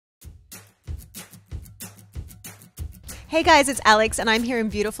Hey guys, it's Alex and I'm here in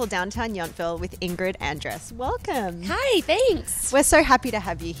beautiful downtown Yountville with Ingrid Andress. Welcome. Hi, thanks. We're so happy to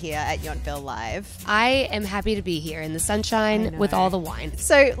have you here at Yountville Live. I am happy to be here in the sunshine with all the wine.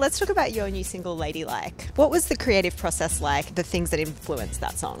 So let's talk about your new single, Ladylike. What was the creative process like, the things that influenced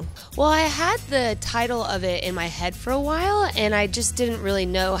that song? Well, I had the title of it in my head for a while and I just didn't really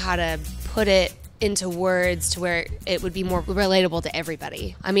know how to put it into words to where it would be more relatable to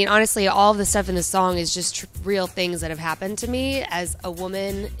everybody. I mean, honestly, all of the stuff in the song is just real things that have happened to me as a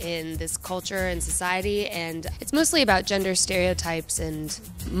woman in this culture and society, and it's mostly about gender stereotypes and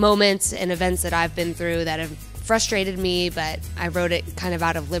moments and events that I've been through that have frustrated me, but I wrote it kind of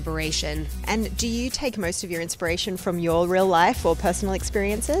out of liberation. And do you take most of your inspiration from your real life or personal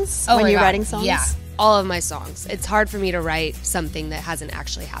experiences when you're writing songs? Yeah. All of my songs. It's hard for me to write something that hasn't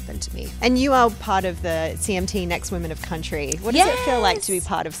actually happened to me. And you are part of the CMT Next Women of Country. What does it feel like to be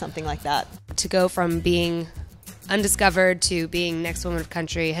part of something like that? To go from being undiscovered to being Next Women of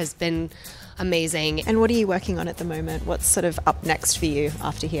Country has been amazing. And what are you working on at the moment? What's sort of up next for you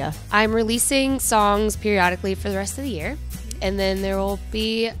after here? I'm releasing songs periodically for the rest of the year, and then there will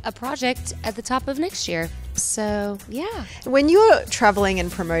be a project at the top of next year. So, yeah. When you're traveling and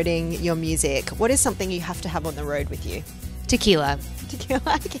promoting your music, what is something you have to have on the road with you? Tequila.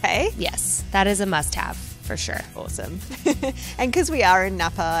 Tequila, okay. Yes, that is a must-have for sure. Awesome. And because we are in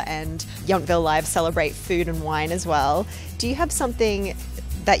Napa and Yountville Live celebrate food and wine as well, do you have something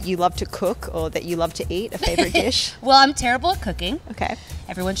that you love to cook or that you love to eat, a favorite dish? Well, I'm terrible at cooking. Okay.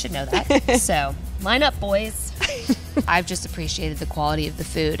 Everyone should know that. So, line up, boys. I've just appreciated the quality of the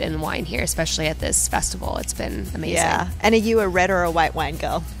food and wine here, especially at this festival. It's been amazing. Yeah. And are you a red or a white wine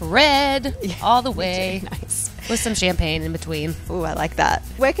girl? Red, all the way. Nice. With some champagne in between. Ooh, I like that.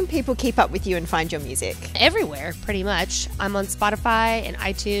 Where can people keep up with you and find your music? Everywhere, pretty much. I'm on Spotify and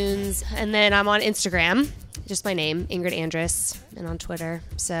iTunes, and then I'm on Instagram. Just my name, Ingrid Andress, and on Twitter.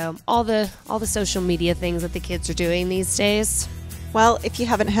 So all the social media things that the kids are doing these days. Well, if you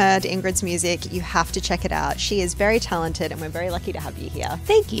haven't heard Ingrid's music, you have to check it out. She is very talented and we're very lucky to have you here.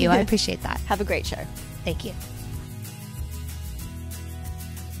 Thank you. I appreciate that. Have a great show. Thank you.